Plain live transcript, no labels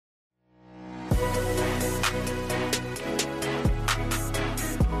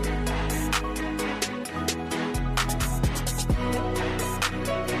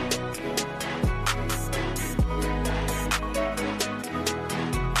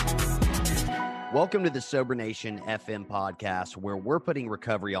Welcome to the Sober Nation FM podcast, where we're putting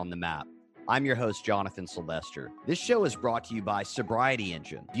recovery on the map. I'm your host, Jonathan Sylvester. This show is brought to you by Sobriety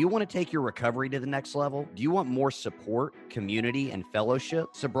Engine. Do you want to take your recovery to the next level? Do you want more support, community, and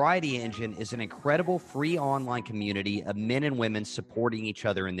fellowship? Sobriety Engine is an incredible free online community of men and women supporting each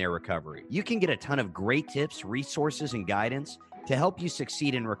other in their recovery. You can get a ton of great tips, resources, and guidance to help you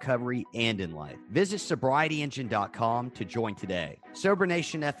succeed in recovery and in life. Visit sobrietyengine.com to join today. Sober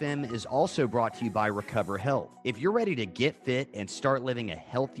Nation FM is also brought to you by Recover Health. If you're ready to get fit and start living a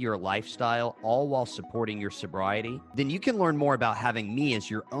healthier lifestyle, all while supporting your sobriety, then you can learn more about having me as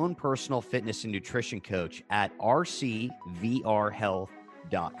your own personal fitness and nutrition coach at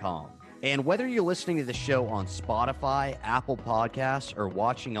rcvrhealth.com. And whether you're listening to the show on Spotify, Apple Podcasts, or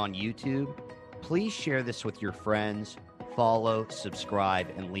watching on YouTube, please share this with your friends. Follow, subscribe,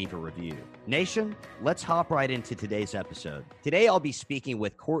 and leave a review. Nation, let's hop right into today's episode. Today, I'll be speaking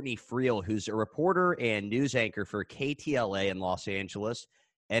with Courtney Friel, who's a reporter and news anchor for KTLA in Los Angeles,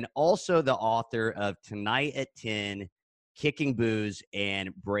 and also the author of Tonight at 10, Kicking Booze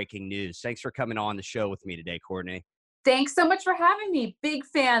and Breaking News. Thanks for coming on the show with me today, Courtney. Thanks so much for having me. Big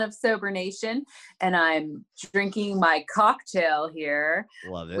fan of Sober Nation. And I'm drinking my cocktail here.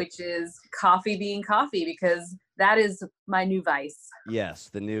 Love it. Which is coffee bean coffee, because that is my new vice. Yes,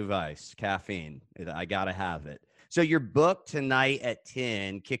 the new vice, caffeine. I got to have it. So your book, Tonight at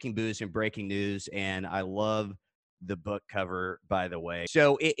 10, Kicking Booze and Breaking News, and I love the book cover, by the way.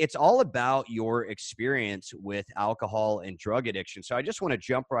 So it's all about your experience with alcohol and drug addiction. So I just want to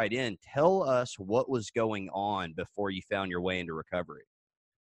jump right in. Tell us what was going on before you found your way into recovery.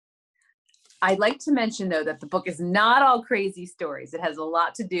 I'd like to mention, though, that the book is not all crazy stories. It has a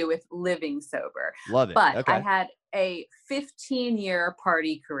lot to do with living sober. Love it. But okay. I had a 15-year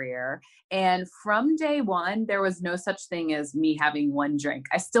party career. And from day one, there was no such thing as me having one drink.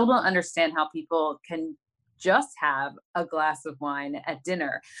 I still don't understand how people can just have a glass of wine at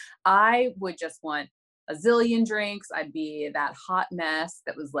dinner. I would just want a zillion drinks. I'd be that hot mess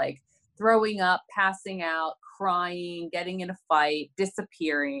that was like throwing up, passing out, crying, getting in a fight,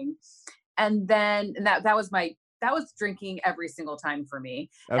 disappearing. And then that was drinking every single time for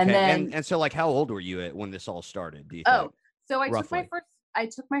me. Okay. And then, and so like, how old were you when this all started? Do you think? So roughly? I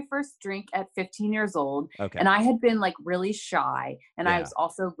took my first drink at 15 years old. Okay. And I had been like really shy, and I was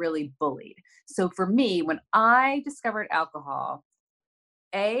also really bullied. So for me, when I discovered alcohol,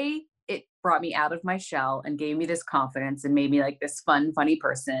 it brought me out of my shell and gave me this confidence and made me like this fun, funny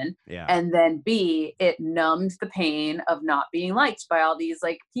person. Yeah. And then B, it numbed the pain of not being liked by all these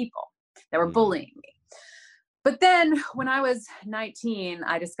like people that were bullying me. But then when I was 19,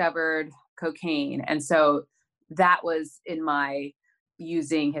 I discovered cocaine. And so that was in my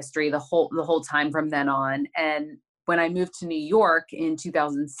using history the whole time from then on. And when I moved to New York in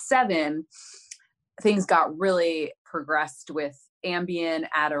 2007, things got really progressed with Ambien,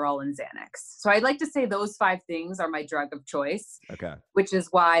 Adderall, and Xanax. So I'd like to say those 5 things are my drug of choice. Okay. Which is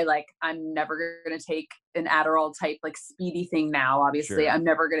why like I'm never going to take an Adderall type like speedy thing now. Obviously, Sure. I'm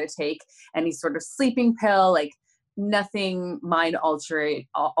never going to take any sort of sleeping pill, like nothing mind altering.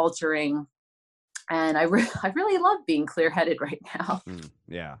 And I really love being clear-headed right now.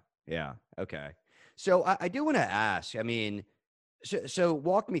 Yeah. Okay. So I do want to ask, I mean, so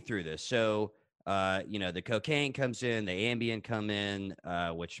walk me through this. So, the cocaine comes in, the Ambien come in,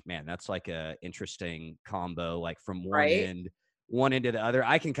 which, man, that's like a interesting combo, like from one end to the other.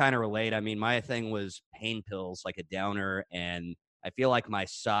 I can kind of relate. I mean, my thing was pain pills, like a downer. And I feel like my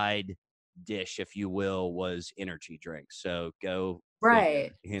side dish, if you will, was energy drinks. So go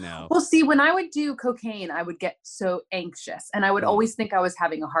Right. figure, Well, see, when I would do cocaine, I would get so anxious and I would always think I was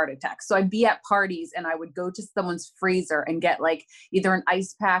having a heart attack. So I'd be at parties and I would go to someone's freezer and get like either an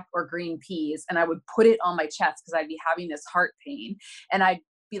ice pack or green peas. And I would put it on my chest because I'd be having this heart pain. And I'd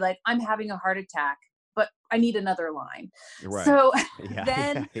be like, I'm having a heart attack, but I need another line. Right. So Yeah,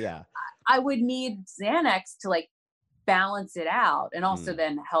 then yeah. I would need Xanax to like balance it out and also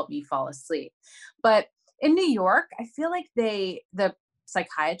then help me fall asleep. But in New York, I feel like the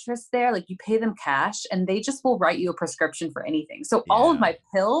psychiatrists there, like you pay them cash and they just will write you a prescription for anything. So all of my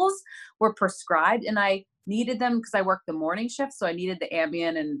pills were prescribed and I needed them because I worked the morning shift. So I needed the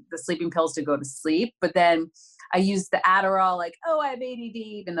Ambien and the sleeping pills to go to sleep. But then I used the Adderall, like, oh, I have ADD,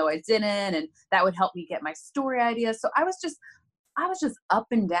 even though I didn't. And that would help me get my story ideas. So I was just up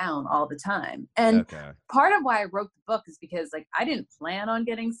and down all the time. And part of why I wrote the book is because like I didn't plan on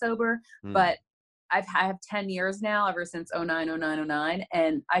getting sober, but I have 10 years now, ever since 09.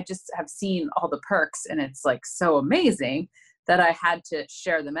 And I just have seen all the perks and it's like so amazing that I had to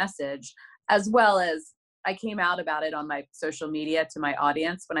share the message, as well as I came out about it on my social media to my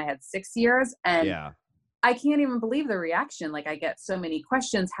audience when I had 6 years, and Yeah. I can't even believe the reaction. Like, I get so many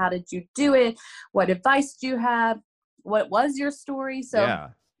questions. How did you do it? What advice do you have? What was your story? So Yeah.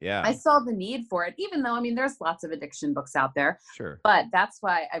 Yeah. I saw the need for it, even though, I mean, there's lots of addiction books out there, Sure. but that's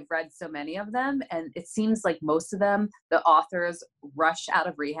why I've read so many of them. And it seems like most of them, the authors rush out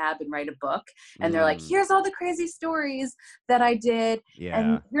of rehab and write a book. And they're like, Mm, here's all the crazy stories that I did. yeah.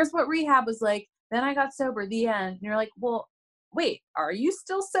 And here's what rehab was like. Then I got sober, the end. And you're like, well, wait, are you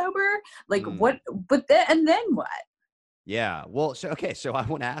still sober? Like Mm, what, but then, and then what? yeah. Well, so, okay. So I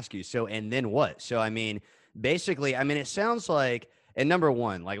want to ask you, so, and then what? So, I mean, basically, I mean, it sounds like, and number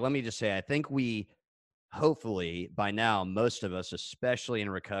one, like, let me just say, I think we, hopefully by now, most of us, especially in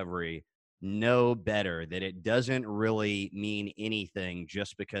recovery, know better that it doesn't really mean anything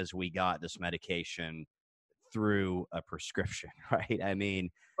just because we got this medication through a prescription, right? I mean,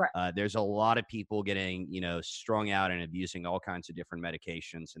 Right. there's a lot of people getting, strung out and abusing all kinds of different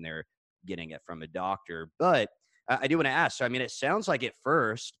medications, and they're getting it from a doctor. But I do want to ask. So, I mean, it sounds like at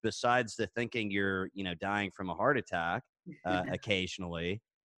first, besides the thinking you're, dying from a heart attack occasionally,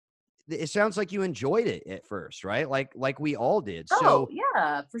 it sounds like you enjoyed it at first, right? Like we all did. Oh, So,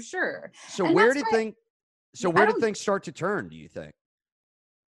 yeah, for sure. so And where that's did why things, so I where did don't, things start to turn? Do you think?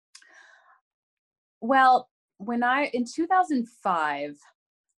 well, in 2005,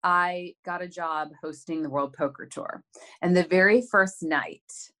 I got a job hosting the World Poker Tour. And the very first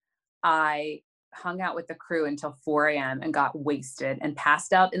night, I hung out with the crew until 4 a.m. and got wasted and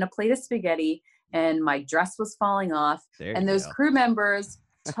passed out in a plate of spaghetti, and my dress was falling off. There And you those go. crew members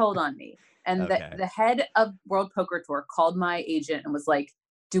told on me. And Okay. the head of World Poker Tour called my agent and was like,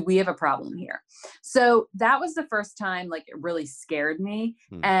 do we have a problem here? So that was the first time, like, it really scared me.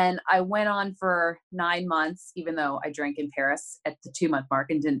 Hmm. And I went on for 9 months, even though I drank in Paris at the 2-month mark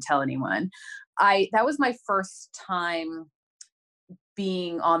and didn't tell anyone. That was my first time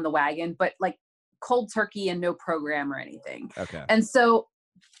being on the wagon, but like cold turkey and no program or anything. Okay. And so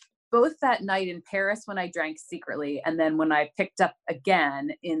both that night in Paris when I drank secretly, and then when I picked up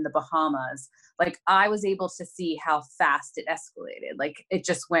again in the Bahamas, like, I was able to see how fast it escalated. Like, it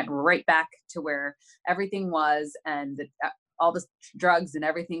just went right back to where everything was, and all the drugs and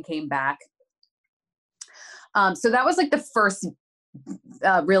everything came back. So that was like the first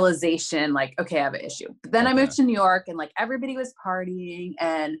realization, like, okay, I have an issue. But then I Okay. moved to New York, and like everybody was partying,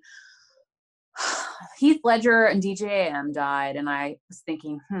 and Heath Ledger and DJ AM died, and I was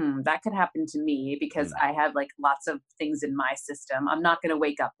thinking, that could happen to me because I have like lots of things in my system. I'm not going to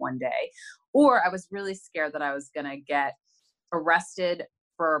wake up one day. Or I was really scared that I was going to get arrested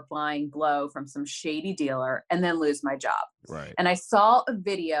for a flying blow from some shady dealer and then lose my job. Right. And I saw a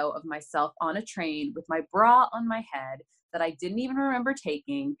video of myself on a train with my bra on my head that I didn't even remember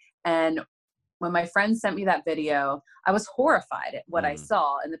taking. And when my friend sent me that video, I was horrified at what I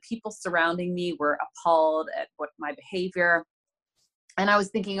saw, and the people surrounding me were appalled at what my behavior. And I was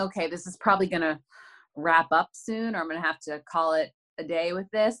thinking, okay, this is probably going to wrap up soon, or I'm going to have to call it a day with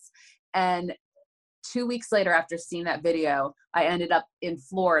this. And 2 weeks later, after seeing that video, I ended up in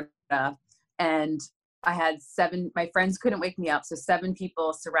Florida, and I had my friends couldn't wake me up. So 7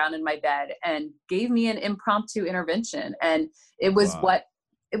 people surrounded my bed and gave me an impromptu intervention. And it was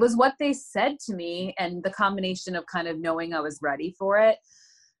what they said to me, and the combination of kind of knowing I was ready for it,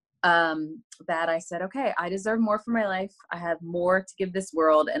 that I said, okay, I deserve more for my life. I have more to give this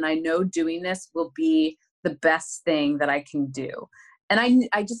world. And I know doing this will be the best thing that I can do. And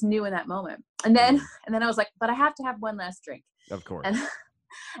I just knew in that moment. And then I was like, but I have to have one last drink. Of course.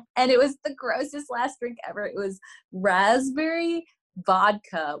 And it was the grossest last drink ever. It was raspberry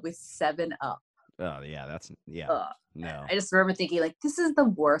vodka with 7-Up. Oh yeah, no. I just remember thinking, like, this is the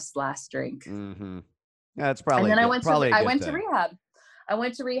worst last drink. Mm-hmm. That's probably. And then I went thing. to rehab. I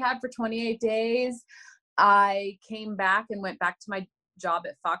went to rehab for 28 days. I came back and went back to my job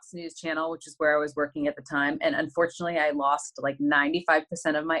at Fox News Channel, which is where I was working at the time. And unfortunately, I lost like 95%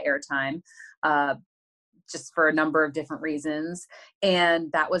 of my airtime, just for a number of different reasons. And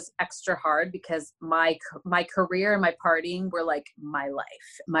that was extra hard because my career and my partying were like my life,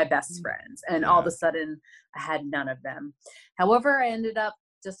 my best friends. And all of a sudden I had none of them. However, I ended up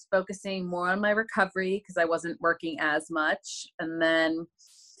just focusing more on my recovery because I wasn't working as much. And then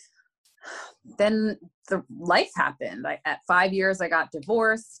the life happened. At 5 years, I got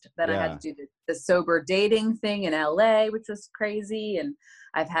divorced. Then I had to do the sober dating thing in LA, which was crazy. And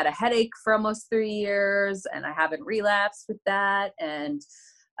I've had a headache for almost 3 years, and I haven't relapsed with that. And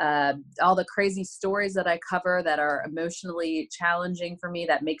all the crazy stories that I cover that are emotionally challenging for me,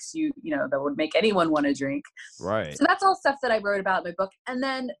 that makes that would make anyone want to drink. Right. So that's all stuff that I wrote about in my book. And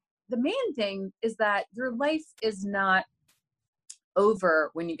then the main thing is that your life is not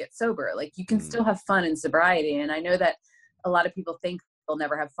over when you get sober. Like you can still have fun in sobriety. And I know that a lot of people think they'll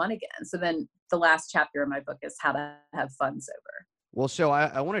never have fun again. So then the last chapter of my book is how to have fun sober. Well, so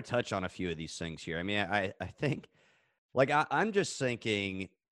I want to touch on a few of these things here. I mean, I think like I'm just thinking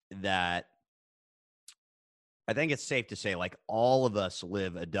that I think it's safe to say like all of us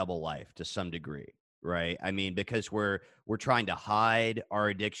live a double life to some degree, right? I mean, because we're trying to hide our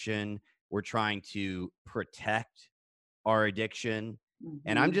addiction, we're trying to protect our addiction.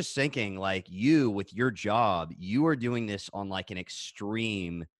 And I'm Mm-hmm. just thinking like you with your job, you are doing this on like an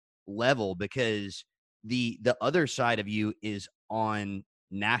extreme level because the other side of you is on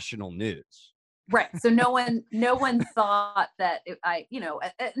national news. Right. So no one thought that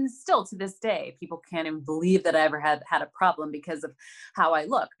and still to this day, people can't even believe that I ever had a problem because of how I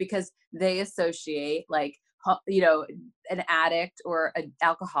look, because they associate like, an addict or an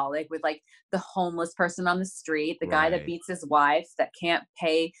alcoholic with like the homeless person on the street, the guy that Right. beats his wife, that can't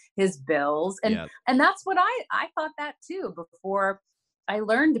pay his bills. And, Yeah. and that's what I thought that too, before I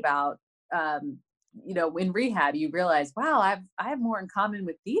learned about, um, in rehab, you realize, wow, I have more in common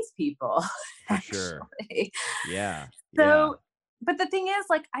with these people, For sure. actually. Yeah. Yeah. So, but the thing is,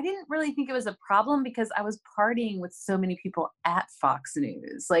 like, I didn't really think it was a problem because I was partying with so many people at Fox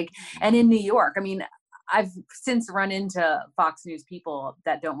News, like, and in New York. I mean, I've since run into Fox News people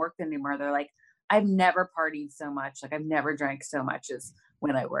that don't work there anymore. They're like, I've never partied so much. Like, I've never drank so much as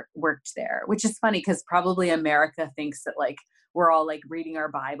when I worked there, which is funny because probably America thinks that like we're all like reading our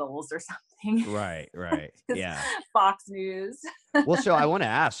Bibles or something. Right. Right. 'Cause Yeah. Fox News. Well, so I want to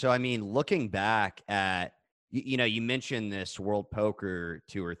ask. So, I mean, looking back at, you mentioned this World Poker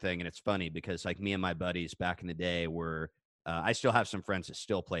Tour thing, and it's funny because, like, me and my buddies back in the day were, I still have some friends that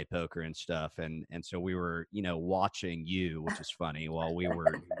still play poker and stuff, and so we were, watching you, which is funny, while we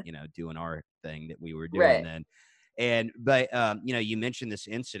were, doing our thing that we were doing Right. then, you mentioned this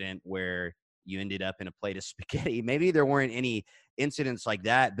incident where you ended up in a plate of spaghetti. Maybe there weren't any incidents like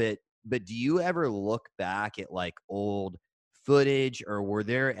that, but do you ever look back at like old footage, or were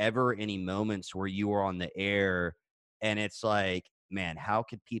there ever any moments where you were on the air and it's like, man, how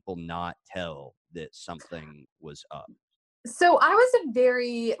could people not tell that something was up? So I was a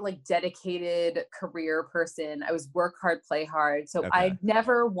very like dedicated career person. I was work hard, play hard. So Okay. I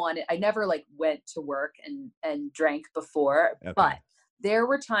never like went to work and drank before, but Okay. there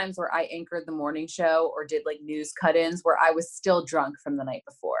were times where I anchored the morning show or did like news cut-ins where I was still drunk from the night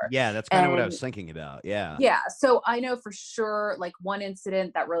before. Yeah, that's kind of what I And was thinking about. Yeah. yeah, so I know for sure like one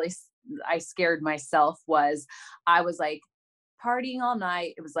incident that really I scared myself was I was like partying all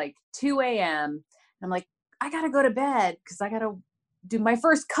night. It was like 2 a.m. And I'm like, I gotta go to bed because I gotta do my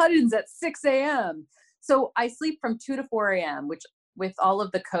first cut-ins at 6 a.m. So I sleep from 2 to 4 a.m., which with all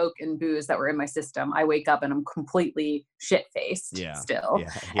of the coke and booze that were in my system, I wake up and I'm completely shit-faced Yeah. still. Yeah.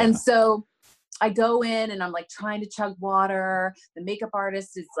 And Yeah. so I go in and I'm like trying to chug water. The makeup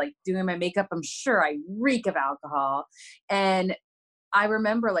artist is like doing my makeup. I'm sure I reek of alcohol. And I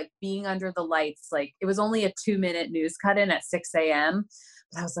remember like being under the lights, like it was only a 2-minute news cut in at 6 a.m.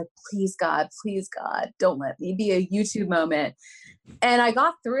 But I was like, please God, don't let me be a YouTube moment. And I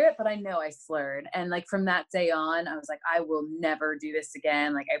got through it, but I know I slurred. And like from that day on, I was like, I will never do this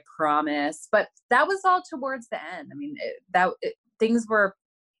again. Like I promise. But that was all towards the end. I mean, things were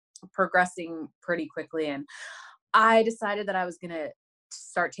progressing pretty quickly. And I decided that I was going to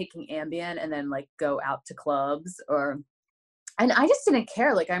start taking Ambien and then like go out to clubs and I just didn't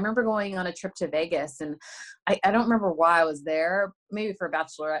care. Like I remember going on a trip to Vegas and I don't remember why I was there, maybe for a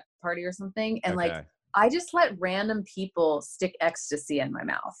bachelorette party or something. And like, Okay. I just let random people stick ecstasy in my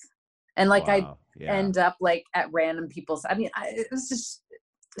mouth. And like, I Wow. Yeah. end up like at random people's, it was just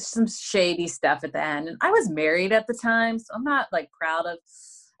some shady stuff at the end. And I was married at the time, so I'm not like proud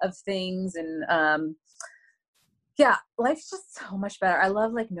of things. And, yeah, life's just so much better. I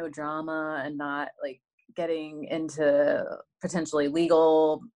love like no drama and not like getting into potentially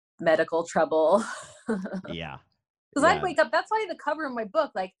legal medical trouble. Yeah. Because I'd Yeah. wake up, that's why the cover of my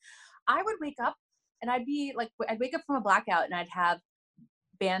book, like I would wake up and I'd wake up from a blackout and I'd have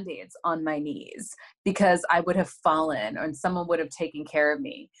band-aids on my knees because I would have fallen and someone would have taken care of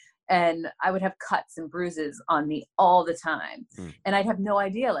me. And I would have cuts and bruises on me all the time. Hmm. And I'd have no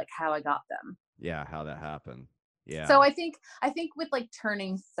idea like how I got them. Yeah. How that happened. Yeah. So I think with like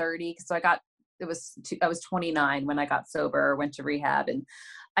turning 30, so I was 29 when I got sober, went to rehab. And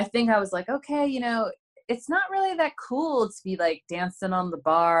I think I was like, okay, it's not really that cool to be like dancing on the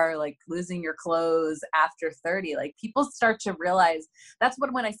bar, like losing your clothes after 30. Like people start to realize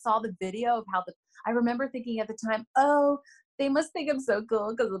when I saw the video of I remember thinking at the time, oh, they must think I'm so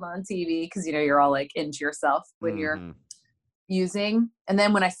cool because I'm on TV. Because you're all like into yourself when you're Mm-hmm. using. And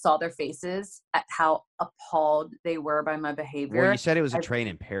then when I saw their faces at how appalled they were by my Well, you behavior, said it was a I train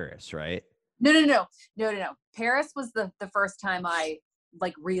in Paris, right? no. Paris was the first time I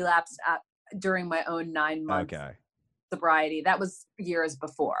like relapsed during my own 9 month Okay. sobriety. That was years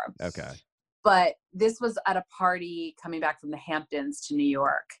before. Okay. But this was at a party coming back from the Hamptons to New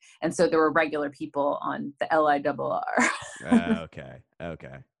York. And so there were regular people on the LIRR. Okay.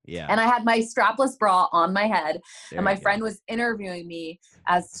 Okay. Yeah. And I had my strapless bra on my head. There And my you go. friend was interviewing me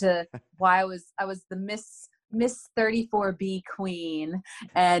as to why I was the Miss 34B queen.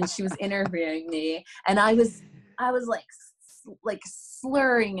 And she was interviewing me. And I was like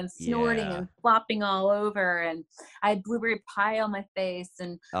slurring and snorting Yeah. and flopping all over. And I had blueberry pie on my face.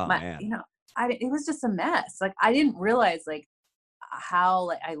 And Oh my, man. it was just a mess. Like I didn't realize like how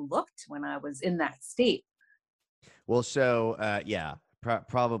like I looked when I was in that state. Well, so yeah,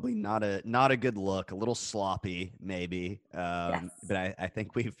 probably not a good look, a little sloppy, maybe. Yes. But I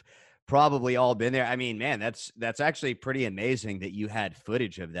think we've probably all been there. I mean, man, that's actually pretty amazing that you had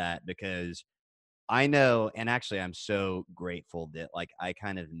footage of that because I know, and actually, I'm so grateful that like I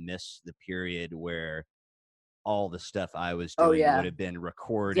kind of missed the period where all the stuff I was Oh doing would yeah. have been Yeah.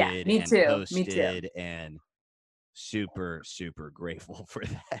 recorded Me and too. Me too. posted, and super grateful for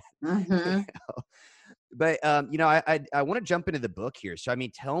that. You Mm-hmm. know? But I want to jump into the book here. So I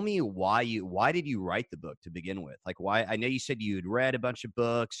mean, tell me why did you write the book to begin with? Like why I know you said you'd read a bunch of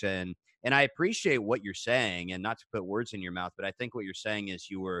books and I appreciate what you're saying and not to put words in your mouth, but I think what you're saying is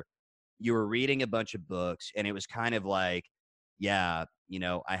you were reading a bunch of books and it was kind of like, yeah,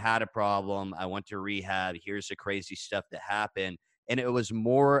 I had a problem. I went to rehab. Here's the crazy stuff that happened. And it was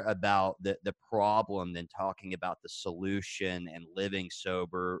more about the problem than talking about the solution and living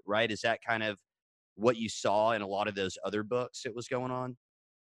sober, right? Is that kind of what you saw in a lot of those other books that was going on?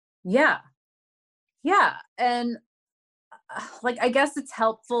 Yeah. Yeah. And like, I guess it's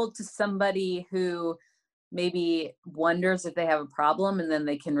helpful to somebody who maybe wonders if they have a problem and then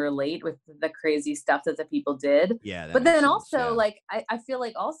they can relate with the crazy stuff that the people did. Yeah, that But makes then sense. also, Yeah. like, I feel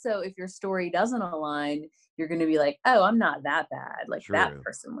like also if your story doesn't align, you're going to be like, oh, I'm not that bad. Like, that True.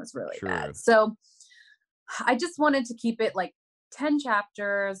 person was really bad. True. So I just wanted to keep it like 10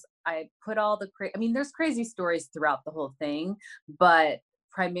 chapters. I put all I mean, there's crazy stories throughout the whole thing, but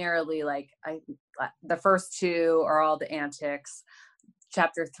primarily, like, the first two are all the antics.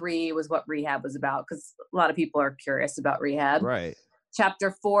 Chapter 3 was what rehab was about because a lot of people are curious about rehab. Right.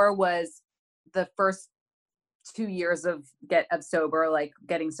 Chapter 4 was the first 2 years of sober, like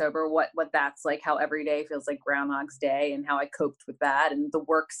getting sober, what that's like, how every day feels like Groundhog's Day, and how I coped with that, and the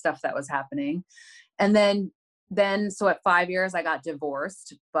work stuff that was happening. And then so at 5 years I got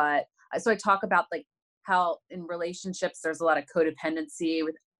divorced, but so I talk about like how in relationships there's a lot of codependency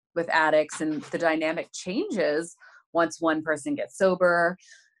with addicts, and the dynamic changes once one person gets sober.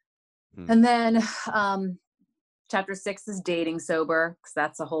 Hmm. And then chapter 6 is dating sober, because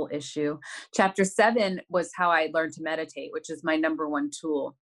that's a whole issue. Chapter 7 was how I learned to meditate, which is my number one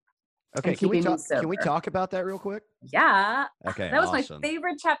tool Okay. in Can we keeping me talk? Can we sober. talk about that real quick? Yeah. Okay. That was my Awesome.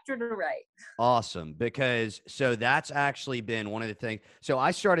 favorite chapter to write. Awesome. Because so that's actually been one of the things. So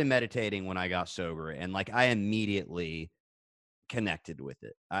I started meditating when I got sober and like I immediately connected with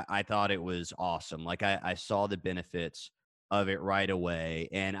it. I thought it was awesome. Like I saw the benefits of it right away.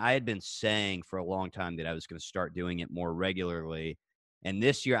 And I had been saying for a long time that I was going to start doing it more regularly. And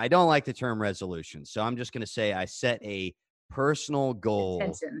this year, I don't like the term resolution. So I'm just going to say I set a personal goal.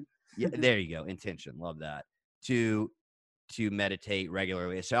 Intention. Yeah, there you go. Intention. Love that. To meditate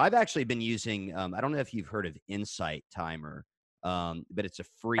regularly. So I've actually been using, I don't know if you've heard of Insight Timer, but it's a I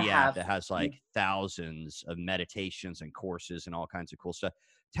free app have. that has like thousands of meditations and courses and all kinds of cool stuff.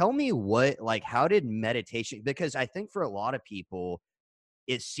 Tell me how did meditation, because I think for a lot of people,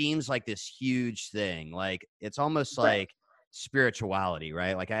 it seems like this huge thing. Like it's almost Right. like spirituality,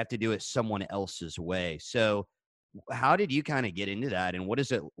 right? Like I have to do it someone else's way. So how did you kind of get into that? And what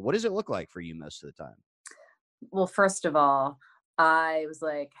does it look like for you most of the time? Well, first of all, I was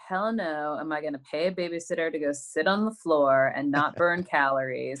like, hell no, am I going to pay a babysitter to go sit on the floor and not burn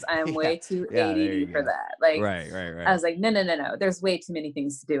calories? I am Yeah. way too Yeah. There ADD you for go. that. Like, Right. Right. I Right. was like, no. There's way too many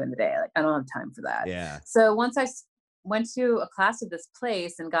things to do in the day. Like, I don't have time for that. Yeah. So once I went to a class at this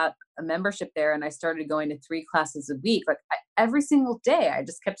place and got a membership there, and I started going to 3 classes a week, like every single day, I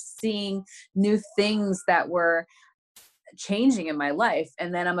just kept seeing new things that were changing in my life.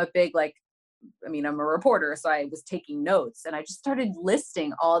 And then I'm a reporter, so I was taking notes, and I just started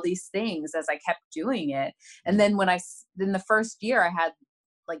listing all these things as I kept doing it. And then in the first year, I had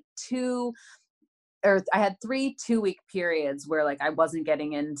like 2 or I had 3 2-week periods where like I wasn't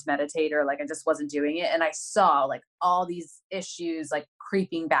getting into meditate, or like I just wasn't doing it. And I saw like all these issues like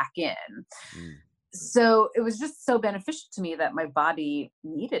creeping back in. Mm. So it was just so beneficial to me that my body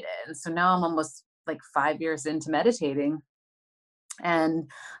needed it. And so now I'm almost like 5 years into meditating, and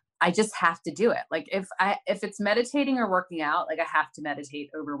I just have to do it. Like if it's meditating or working out, like I have to meditate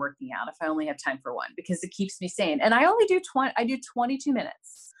over working out if I only have time for one, because it keeps me sane. And I only do 22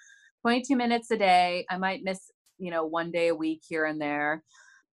 minutes. 22 minutes a day. I might miss, one day a week here and there,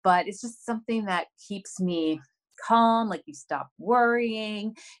 but it's just something that keeps me calm. Like you stop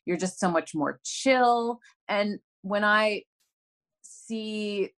worrying, you're just so much more chill. And when I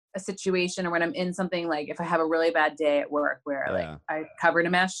see a situation, or when I'm in something, like if I have a really bad day at work where like Yeah. I covered a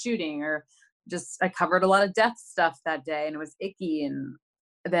mass shooting, or just I covered a lot of death stuff that day and it was icky, and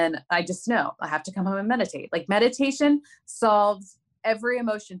then I just know I have to come home and meditate. Like meditation solves every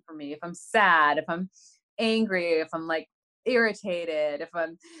emotion for me. If I'm sad, if I'm angry, if I'm like irritated, if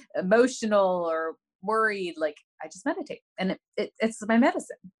I'm emotional or worried, like I just meditate, and it's my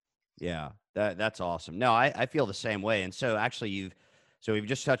medicine. Yeah, that's awesome. No, I feel the same way. And so actually we've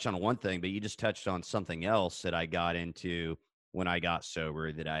just touched on one thing, but you just touched on something else that I got into when I got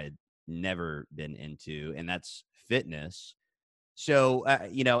sober that I had never been into, and that's fitness. So,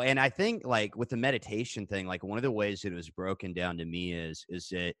 and I think like with the meditation thing, like one of the ways that it was broken down to me is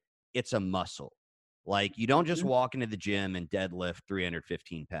that it's a muscle. Like you don't just Mhm. walk into the gym and deadlift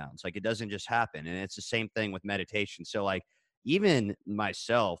 315 pounds. Like it doesn't just happen. And it's the same thing with meditation. So like even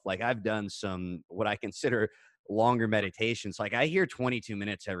myself, like I've done some what I consider longer meditations. Like I hear 22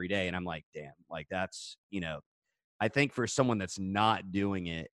 minutes every day and I'm like, damn, like that's, I think for someone that's not doing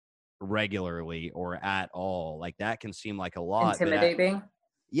it regularly or at all, like that can seem like a lot. Intimidating.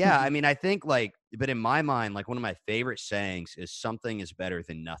 Yeah, I mean, I think like, but in my mind, like one of my favorite sayings is something is better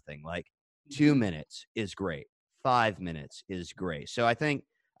than nothing. Like 2 minutes is great, 5 minutes is great. So I think,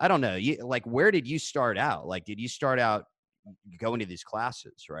 I don't know, like, where did you start out? Like, did you start out going to these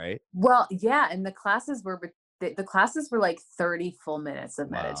classes, right? Well, yeah, and the classes were like 30 full minutes of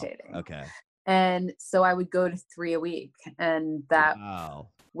Wow. meditating. Okay. And so I would go to 3 a week, and Wow.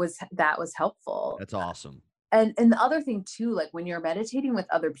 that was helpful. That's awesome. And the other thing too, like when you're meditating with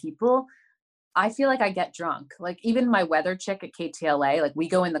other people, I feel like I get drunk. Like even my weather chick at KTLA, like we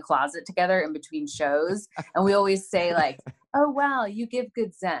go in the closet together in between shows, and we always say like, "Oh wow, you give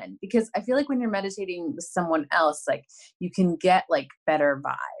good zen." Because I feel like when you're meditating with someone else, like you can get like better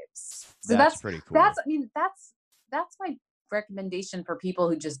vibes. So That's that's pretty that's cool. I mean that's my recommendation for people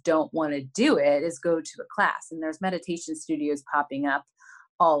who just don't want to do it, is go to a class. And there's meditation studios popping up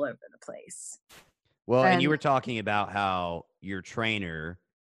all over the place. Well, and you And were talking about how your trainer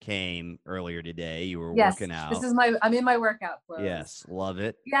came earlier today. You were yes, working this out. is I'm in my workout clothes. Yes, love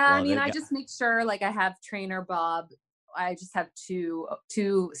it. Yeah, I Love mean, it. I just make sure like I have trainer Bob. I just have two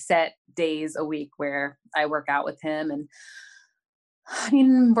set days a week where I work out with him. And I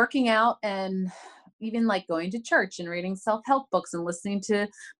mean, working out and even like going to church and reading self-help books and listening to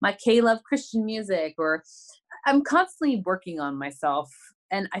my K-Love Christian music, or I'm constantly working on myself.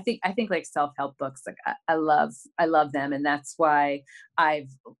 And I think like self-help books, like I love them. And that's why I've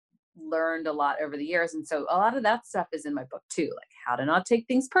learned a lot over the years. And so a lot of that stuff is in my book too, like how to not take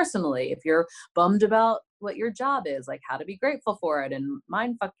things personally. If you're bummed about what your job is, like how to be grateful for it and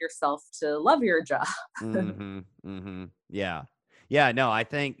mind fuck yourself to love your job. Mhm, mhm. Yeah. Yeah, no, I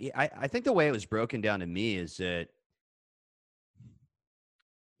think the way it was broken down to me is that,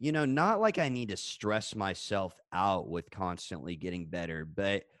 not like I need to stress myself out with constantly getting better,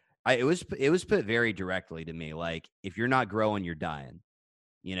 but it was put very directly to me, like, if you're not growing, you're dying,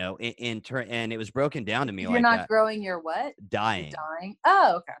 and it was broken down to me If you're like not that, growing, you're what? You're dying, dying.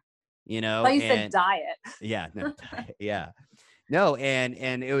 Oh, okay. I thought you said and diet. yeah, no, yeah. No, and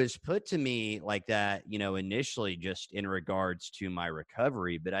it was put to me like that, initially just in regards to my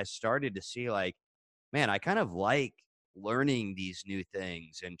recovery, but I started to see like, man, I kind of like learning these new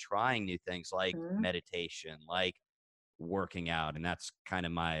things and trying new things like Mhm. meditation, like working out. And that's kind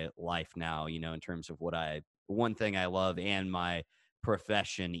of my life now, in terms of one thing I love and my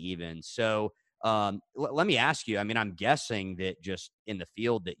profession, even. So, let me ask you, I mean, I'm guessing that just in the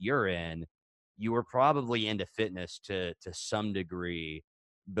field that you're in, you were probably into fitness to some degree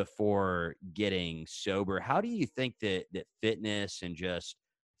before getting sober. How do you think that fitness and just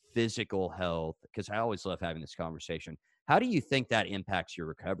physical health, because I always love having this conversation, how do you think that impacts your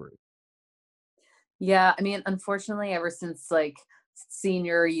recovery? Yeah, I mean, unfortunately, ever since like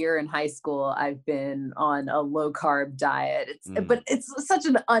senior year in high school, I've been on a low carb diet. Mm, But it's I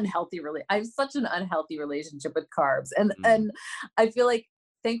have such an unhealthy relationship with carbs. And mm, I feel like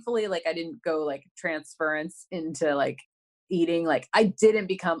thankfully, like I didn't go like transference into like eating. Like I didn't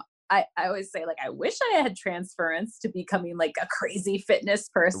become, I always say like, I wish I had transference to becoming like a crazy fitness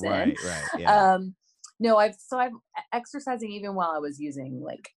person. Right. Yeah. No, I've exercising even while I was using,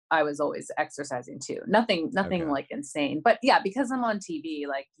 like I was always exercising too. Nothing Okay. like insane. But yeah, because I'm on TV,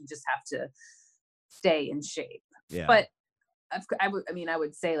 like you just have to stay in shape. Yeah. But I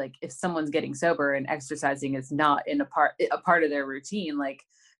would say like if someone's getting sober and exercising is not in a part of their routine, like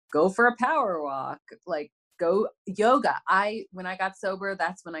go for a power walk, like go yoga. When I got sober,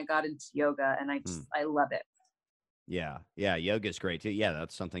 that's when I got into yoga, and I love it. Yeah. Yoga is great too. Yeah,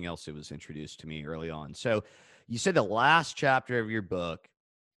 that's something else that was introduced to me early on. So you said the last chapter of your book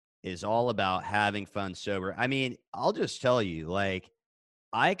is all about having fun sober. I mean, I'll just tell you, like,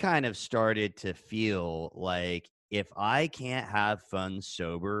 I kind of started to feel like if I can't have fun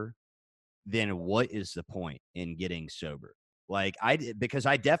sober, then what is the point in getting sober? Like because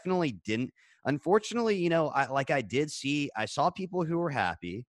I definitely didn't. Unfortunately, I saw people who were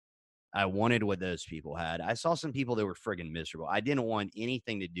happy. I wanted what those people had. I saw some people that were friggin' miserable. I didn't want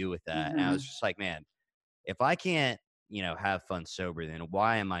anything to do with that. And I was Hmm. just like, man, if I can't, have fun sober, then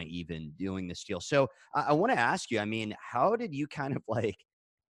why am I even doing this deal? So I want to ask you, I mean, how did you kind of like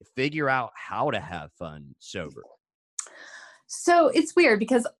figure out how to have fun sober? So it's weird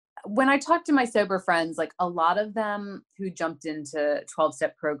because when I talk to my sober friends, like a lot of them who jumped into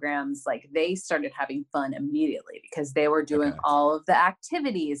 12-step programs, like they started having fun immediately because they were doing Okay. all of the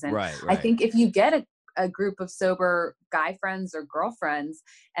activities. And I Right. think if you get a group of sober guy friends or girlfriends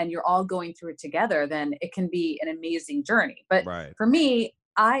and you're all going through it together, then it can be an amazing journey. But Right. for me,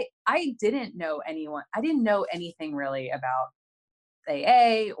 I didn't know anyone. I didn't know anything really about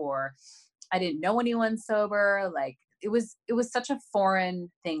AA, or I didn't know anyone sober. Like it was such a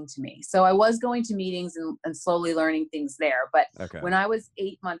foreign thing to me. So I was going to meetings and slowly learning things there. But Okay. when I was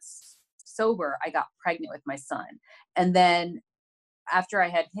 8 months sober, I got pregnant with my son. And then after I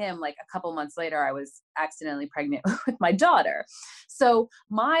had him, like a couple months later, I was accidentally pregnant with my daughter. So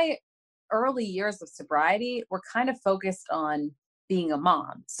my early years of sobriety were kind of focused on being a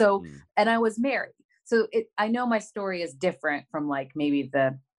mom. So, Mm. and I was married. So I know my story is different from like maybe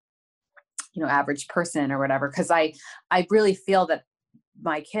the, average person or whatever. Cause I really feel that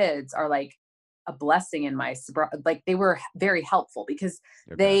my kids are like a blessing in my like they were very helpful because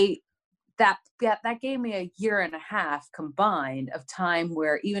Okay. they, that gave me a year and a half combined of time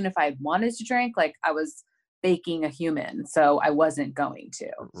where even if I wanted to drink, like I was baking a human, so I wasn't going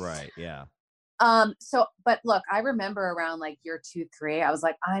to. Right. Yeah. But look, I remember around like year 2, 3, I was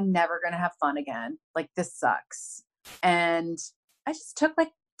like, I'm never gonna have fun again. Like this sucks. And I just took like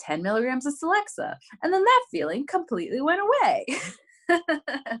 10 milligrams of Celexa, and then that feeling completely went away.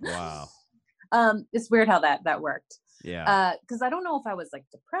 Wow. It's weird how that worked. Yeah. Because I don't know if I was like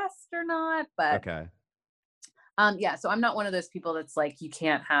depressed or not, but Okay. yeah, so I'm not one of those people that's like you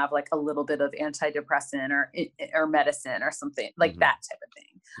can't have like a little bit of antidepressant or medicine or something like Hmm. that type of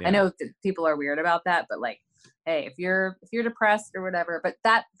thing. I Yeah. know that people are weird about that, but like, hey, if you're depressed or whatever, but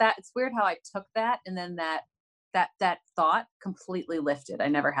that it's weird how I took that, and then that thought completely lifted. I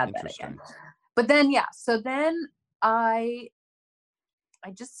never had that again. Interesting. But then yeah, so then I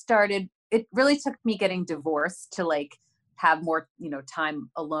I just started. It really took me getting divorced to like have more, time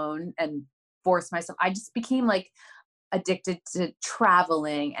alone and force myself. I just became like addicted to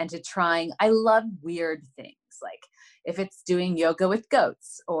traveling and to trying. I love weird things, like if it's doing yoga with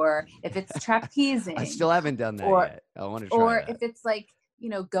goats, or if it's I trapezing, still haven't done that or yet. I want to try or if that. it's like,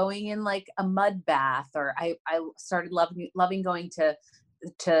 going in like a mud bath, or I started loving going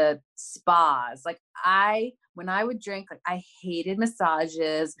to spas. Like when I would drink, like I hated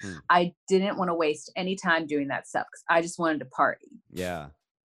massages. Hmm. I didn't want to waste any time doing that stuff because I just wanted to party. Yeah.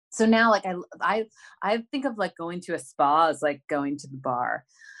 So now like I think of like going to a spa as like going to the bar.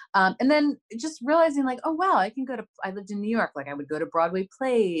 And then just realizing like, oh wow, I lived in New York, like I would go to Broadway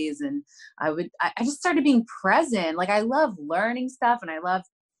plays, and I just started being present. Like I love learning stuff, and I love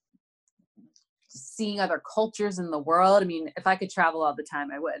seeing other cultures in the world. I mean, if I could travel all the time,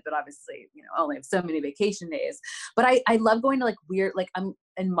 I would, but obviously, I only have so many vacation days. But I love going to like weird, like I'm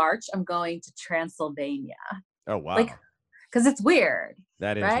in March, I'm going to Transylvania, Oh, like, wow. because it's weird,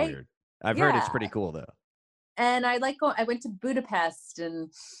 That is right? weird. I've heard it's Yeah. pretty cool though. And I went to Budapest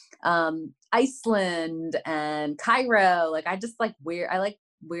and Iceland and Cairo. Like I just like weird. I like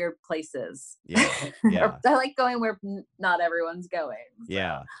weird places. Yeah. Yeah. I like going where not everyone's going. So.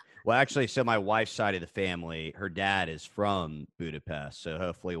 Yeah. Well, actually, so my wife's side of the family, her dad is from Budapest, so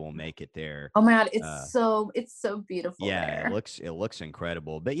hopefully we'll make it there. Oh my God, Uh, it's so beautiful yeah, there. it looks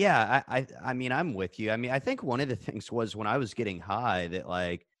incredible. But yeah, I mean, I'm with you. I mean, I think one of the things was when I was getting high that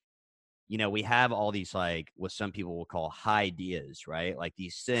like, you know, we have all these like what some people will call high ideas, right? Like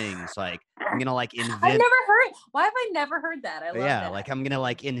these things like I'm gonna like I've invent. never heard. Why have I never heard that? I love Yeah, that. like I'm gonna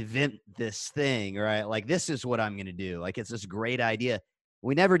like invent this thing, right? Like this is what I'm gonna do. Like it's this great idea.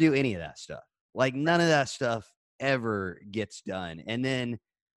 We never do any of that stuff. Like none of that stuff ever gets done. And then,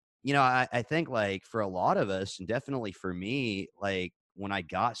 you know, I think like for a lot of us, and definitely for me, like when I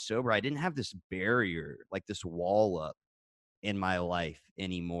got sober, I didn't have this barrier, like this wall up in my life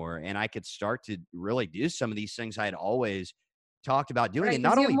anymore. And I could start to really do some of these things I had always talked about doing, Right, and because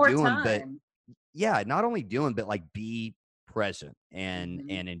not you have only more doing, but time. yeah, not only doing, but like be present Mhm.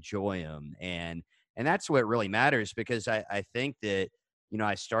 and enjoy them. And that's what really matters because I think that, you know,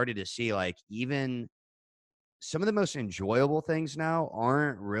 I started to see like even some of the most enjoyable things now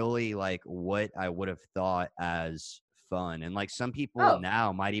aren't really like what I would have thought as fun. And like some people Oh,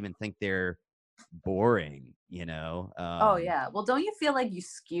 now might even think they're boring, you know, oh yeah. Well, don't you feel like you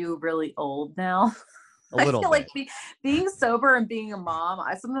skew really old now? a I little feel like bit. being sober and being a mom,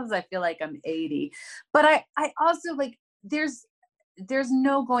 I feel like I'm 80. But I also like there's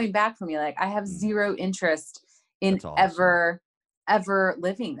no going back for me. Like I have Mm, zero interest in that's awesome. ever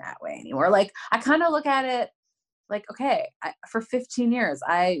living that way anymore. Like I kind of look at it like, okay, for 15 years,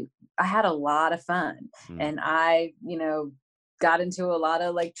 I had a lot of fun, Mm, and I, got into a lot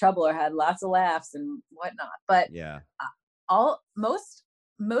of like trouble or had lots of laughs and whatnot. But yeah. uh, all most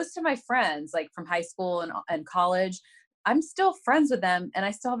of my friends, like from high school and college, I'm still friends with them, and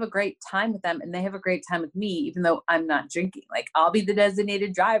I still have a great time with them, and they have a great time with me, even though I'm not drinking. Like I'll be the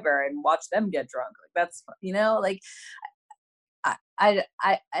designated driver and watch them get drunk. Like that's like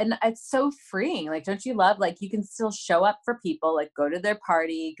and it's so freeing. Like, don't you love, like, you can still show up for people, like go to their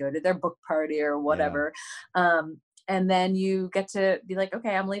party, go to their book party or Yeah. whatever. And then you get to be like,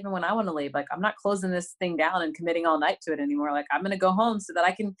 okay, I'm leaving when I want to leave. Like, I'm not closing this thing down and committing all night to it anymore. Like, I'm going to go home so that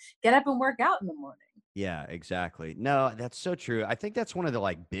I can get up and work out in the morning. Yeah, exactly. No, that's so true. I think that's one of the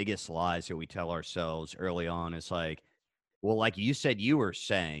like biggest lies that we tell ourselves early on is like, well, like you said, you were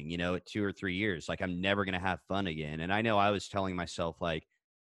saying, you know, at 2 or 3 years, like I'm never going to have fun again. And I know I was telling myself, like,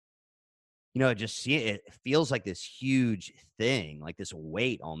 you know, just see it, it feels like this huge thing, like this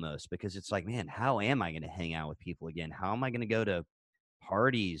weight almost, because it's like, man, how am I going to hang out with people again? How am I going to go to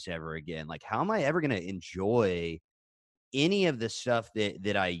parties ever again? Like, how am I ever going to enjoy any of the stuff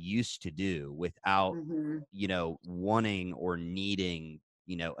that I used to do without, Hmm. you know, wanting or needing,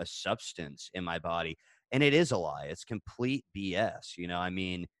 you know, a substance in my body. And it is a lie. It's complete BS. You know, I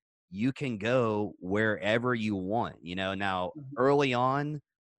mean, you can go wherever you want, you know. Now, Hmm. early on,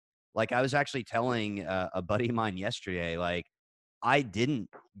 like I was actually telling a buddy of mine yesterday, like I didn't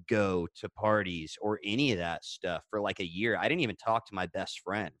go to parties or any of that stuff for like a year. I didn't even talk to my best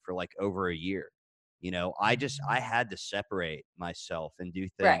friend for like over a year. You know, I had to separate myself and do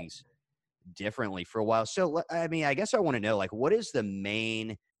Right. things differently for a while. So, I mean, I guess I want to know, like, what is the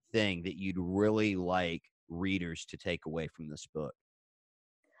main thing that you'd really like readers to take away from this book?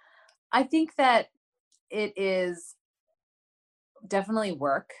 I think that it is definitely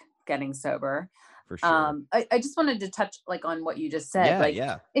work getting sober. For sure. I just wanted to touch like on what you just said. Yeah, Like,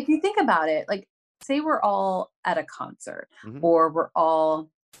 yeah. if you think about it, like, say we're all at a concert Hmm. or we're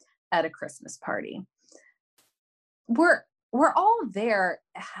all at a Christmas party. We're we're all there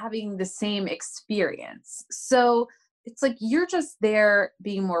having the same experience. So it's like you're just there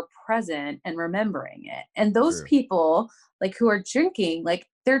being more present and remembering it. And those True. people like who are drinking, like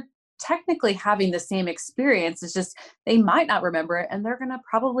they're technically having the same experience. It's just they might not remember it and they're gonna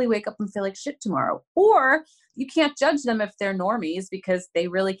probably wake up and feel like shit tomorrow. Or you can't judge them if they're normies because they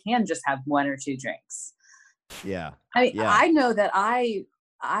really can just have one or two drinks. Yeah. Yeah. I know that I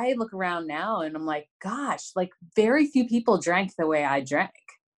look around now and I'm like, gosh, like very few people drank the way I drank.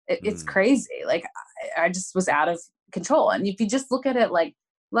 It's Mm, crazy. Like I just was out of control. And if you just look at it like,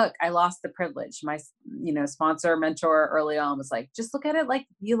 look, I lost the privilege. My sponsor, mentor early on was like, just look at it like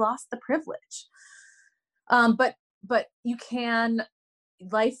you lost the privilege. But you can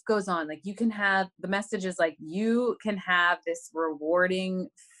life goes on. Like you can have the messages, like you can have this rewarding,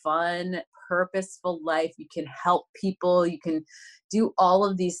 fun, purposeful life. You can help people, you can do all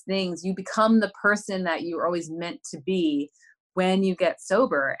of these things. You become the person that you were always meant to be when you get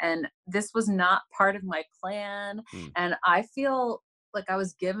sober. And this was not part of my plan. mm, And I feel like I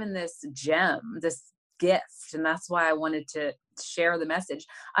was given this gem, this gift. And that's why I wanted to share the message.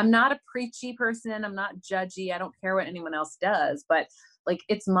 I'm not a preachy person. I'm not judgy. I don't care what anyone else does, but like,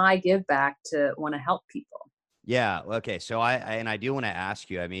 it's my give back to want to help people. Yeah. Okay. So I do want to ask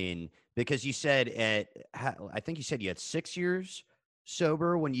you, I mean, because you said I think you said you had 6 years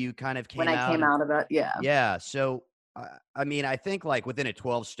sober when you kind of When came I out. came And out of it, yeah. yeah. So, I mean, I think like within a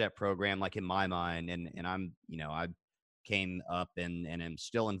 12-step program, like in my mind, and I'm, I came up and am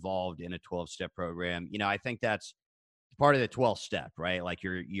still involved in a 12-step program. I think that's part of the 12th step, right? Like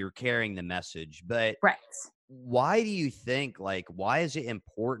you're carrying the message. But Right. why do you think, like, why is it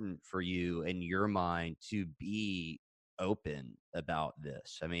important for you in your mind to be open about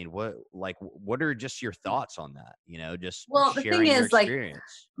this? I mean, what are just your thoughts on that? Just Well, the thing sharing your is, like,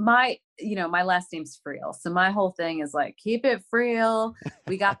 experience. my last name's Friel. So my whole thing is like, keep it Friel.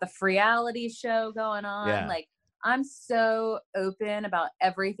 We got the Friality show going on. Yeah. Like, I'm so open about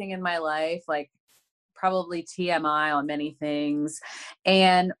everything in my life, like probably TMI on many things.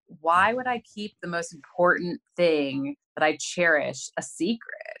 And why would I keep the most important thing that I cherish a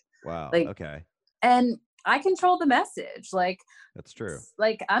secret? Wow. Like, Okay. and I control the message. Like, That's true. it's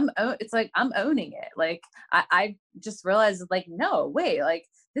like I'm owning it. Like, I just realized, like, no, wait, like,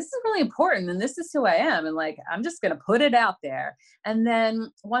 this is really important and this is who I am. And like, I'm just going to put it out there. And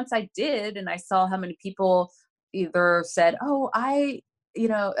then once I did, and I saw how many people either said, oh, I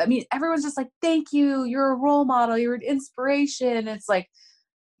mean, everyone's just like, thank you. You're a role model. You're an inspiration. It's like,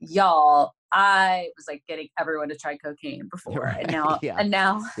 y'all, I was like getting everyone to try cocaine before. And Right. now, Yeah. and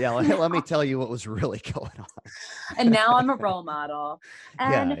now, Yeah. now Let me tell you what was really going and on. now I'm a role model.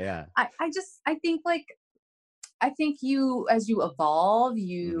 Yeah. And Yeah. I think, like, I think you, as you evolve,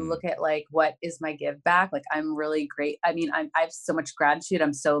 you Hmm. look at like, what is my give back? Like, I'm really great. I mean, I have so much gratitude.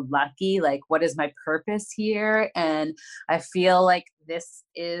 I'm so lucky. Like, what is my purpose here? And I feel like this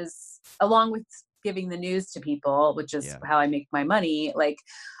is, along with giving the news to people, which is Yeah. how I make my money. Like,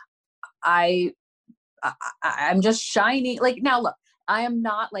 I, I'm just shining. Like, now look, I am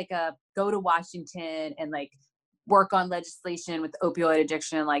not like a go to Washington and like work on legislation with opioid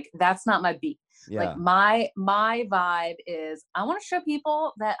addiction. Like, that's not my beat. Like, Yeah. my vibe is, I want to show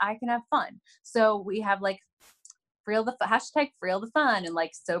people that I can have fun. So we have like hashtag Friel the fun, and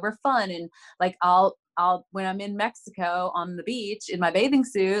like sober fun. And like, I'll when I'm in Mexico on the beach in my bathing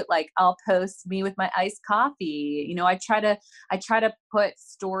suit, like, I'll post me with my iced coffee. I try to put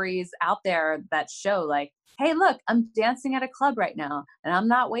stories out there that show like, hey, look, I'm dancing at a club right now and I'm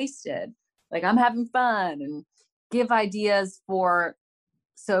not wasted. Like, I'm having fun, and give ideas for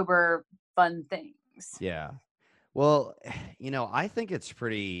sober fun things. Yeah. Well, I think it's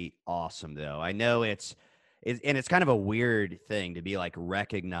pretty awesome though. I know and it's kind of a weird thing to be like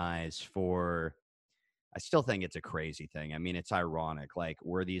recognized for. I still think it's a crazy thing. I mean, it's ironic. Like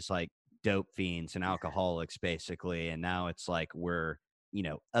we're these like dope fiends and alcoholics basically, and now it's like we're,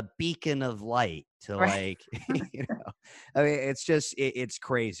 a beacon of light to Right. like, I mean, it's just it's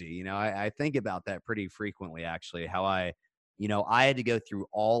crazy. I think about that pretty frequently actually, how I had to go through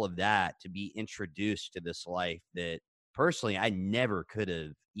all of that to be introduced to this life that personally I never could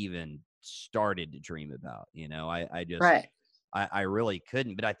have even started to dream about. I just Right. I really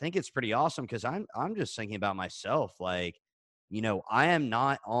couldn't. But I think it's pretty awesome because I'm just thinking about myself. Like, I am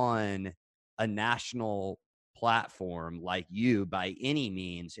not on a national platform like you by any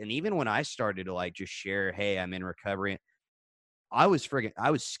means. And even when I started to like just share, hey, I'm in recovery, I was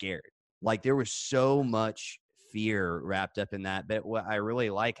scared. Like there was so much fear wrapped up in that. But what I really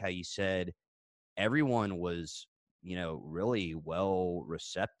like how you said everyone was, really well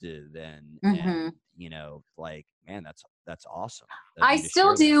receptive and, Hmm. like, man, that's awesome of you to share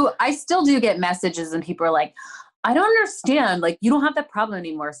that. I still do get messages, and people are like, I don't understand. Like, you don't have that problem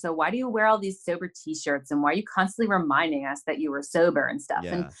anymore. So why do you wear all these sober t-shirts? And why are you constantly reminding us that you were sober and stuff?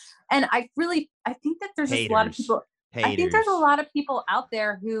 And Yeah. I think that there's just a lot of Haters. people, I think there's a Haters. lot of people out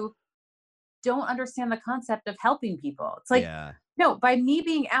there who don't understand the concept of helping people. It's like, Yeah. no, by me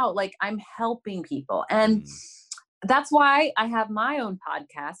being out, like, I'm helping people. And Mhm. that's why I have my own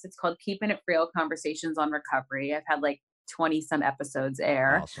podcast. It's called Keeping It Real, Conversations on Recovery. I've had like 20 some episodes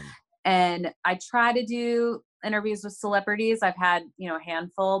air. Awesome. And I try to do interviews with celebrities. I've had, a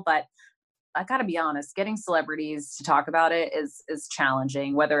handful, but I gotta be honest, getting celebrities to talk about it is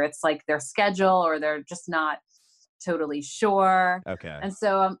challenging, whether it's like their schedule or they're just not totally sure. Okay. And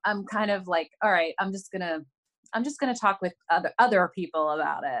so I'm kind of like, all right, I'm just gonna talk with other people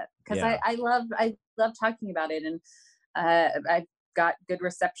about it, because Yeah. I love talking about it. And I've got good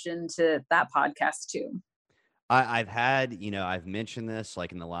reception to that podcast too. I've had, I've mentioned this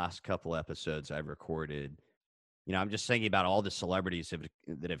like in the last couple episodes I've recorded. I'm just thinking about all the celebrities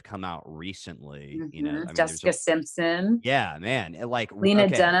that have come out recently. I mean, Jessica Simpson. Yeah, man. Lena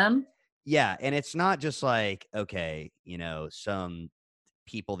Okay. Dunham. Yeah. And it's not just like, okay, some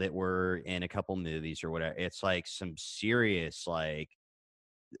people that were in a couple movies or whatever. It's like some serious, like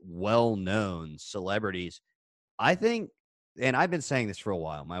well-known celebrities. I think, and I've been saying this for a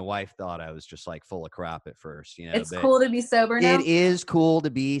while. My wife thought I was just like full of crap at first, It's but cool to be sober now. it is cool to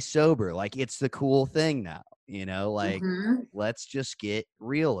be sober. Like it's the cool thing now, let's just get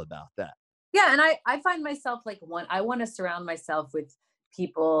real about that. Yeah. And I find myself like I want to surround myself with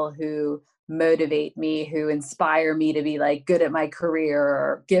people who motivate me, who inspire me to be like good at my career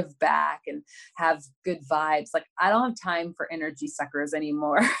or give back and have good vibes. Like I don't have time for energy suckers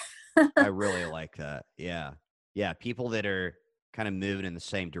anymore. I really like that. Yeah. Yeah. People that are kind of moving in the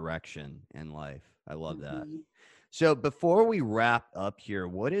same direction in life. I love that. So before we wrap up here,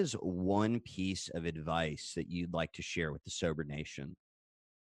 what is one piece of advice that you'd like to share with the Sober Nation?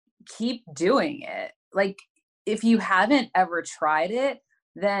 Keep doing it. Like if you haven't ever tried it,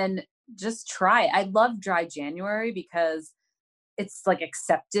 then just try it. I love Dry January because it's like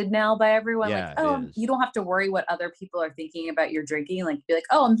accepted now by everyone. Yeah, like, oh, you don't have to worry what other people are thinking about your drinking. Like, be like,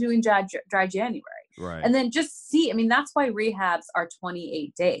 oh, I'm doing dry January. Right. And then just see, I mean, that's why rehabs are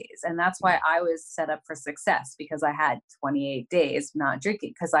 28 days. And that's why I was set up for success, because I had 28 days not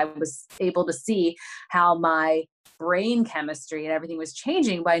drinking, because I was able to see how my brain chemistry and everything was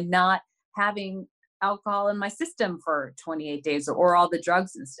changing by not having alcohol in my system for 28 days or all the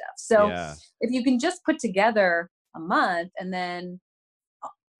drugs and stuff. So if you can just put together a month, and then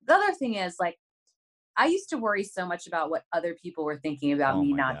the other thing is, like, I used to worry so much about what other people were thinking about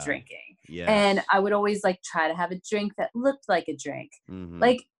me not drinking. And I would always like try to have a drink that looked like a drink.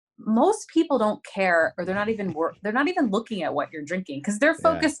 Like most people don't care, or they're not even looking at what you're drinking, because they're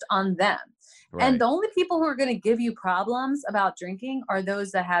focused on them. Right. And the only people who are going to give you problems about drinking are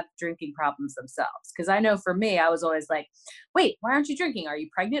those that have drinking problems themselves. Because I know for me, I was always like, wait, why aren't you drinking? Are you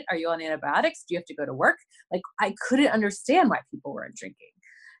pregnant? Are you on antibiotics? Do you have to go to work? Like, I couldn't understand why people weren't drinking.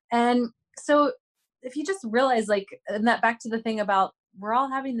 And so if you just realize, like, and that back to the thing about we're all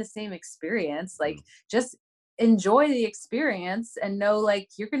having the same experience, like just enjoy the experience and know, like,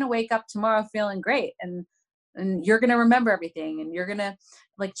 you're going to wake up tomorrow feeling great, and you're going to remember everything, and you're going to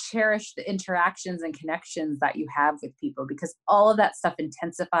like cherish the interactions and connections that you have with people, because all of that stuff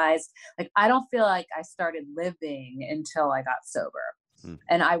intensifies. Like, I don't feel like I started living until I got sober,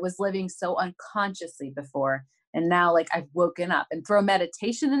 and I was living so unconsciously before. And now, like, I've woken up, and throw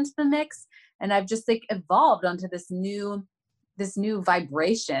meditation into the mix, and I've just like evolved onto this new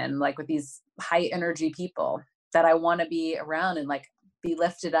vibration, like with these high energy people that I want to be around and like be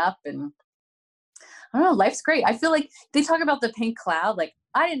lifted up. And I don't know, life's great. I feel like they talk about the pink cloud. Like,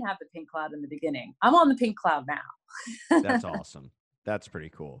 I didn't have the pink cloud in the beginning. I'm on the pink cloud now. That's awesome. That's pretty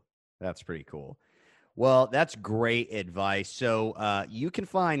cool. Well, that's great advice. So you can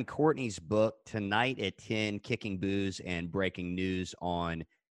find Courtney's book, Tonight at 10, Kicking Booze and Breaking News, on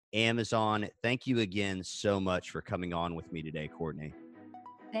Amazon. Thank you again so much for coming on with me today, Courtney.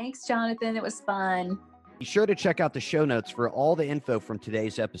 Thanks, Jonathan. It was fun. Be sure to check out the show notes for all the info from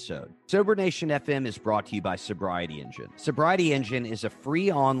today's episode. Sober Nation FM is brought to you by Sobriety Engine. Sobriety Engine is a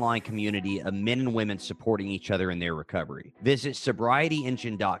free online community of men and women supporting each other in their recovery. Visit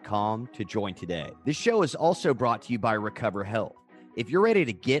sobrietyengine.com to join today. This show is also brought to you by Recover Health. If you're ready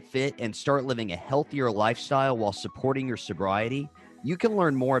to get fit and start living a healthier lifestyle while supporting your sobriety, you can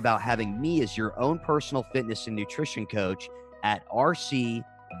learn more about having me as your own personal fitness and nutrition coach at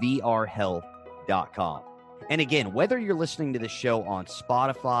rcvrhealth.com. And again, whether you're listening to the show on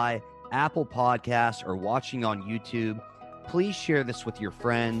Spotify, Apple Podcasts, or watching on YouTube, please share this with your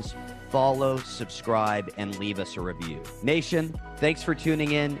friends, follow, subscribe, and leave us a review. Nation, thanks for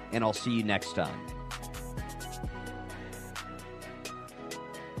tuning in, and I'll see you next time.